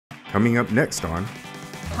Coming up next on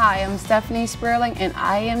Hi, I'm Stephanie Spurling, and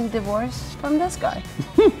I am divorced from this guy.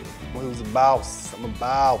 Who's a boss? I'm a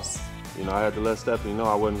boss. You know, I had to let Stephanie know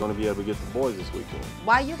I wasn't going to be able to get the boys this weekend.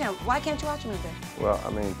 Why can't you watch them today? Well,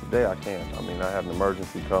 I mean, today I can't. I mean, I had an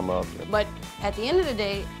emergency come up. But at the end of the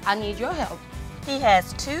day, I need your help. He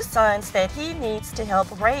has 2 sons that he needs to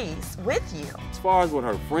help raise with you. As far as what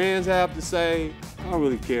her friends have to say, I don't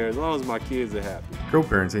really care as long as my kids are happy.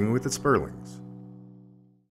 Co-Parenting with the Spurlings.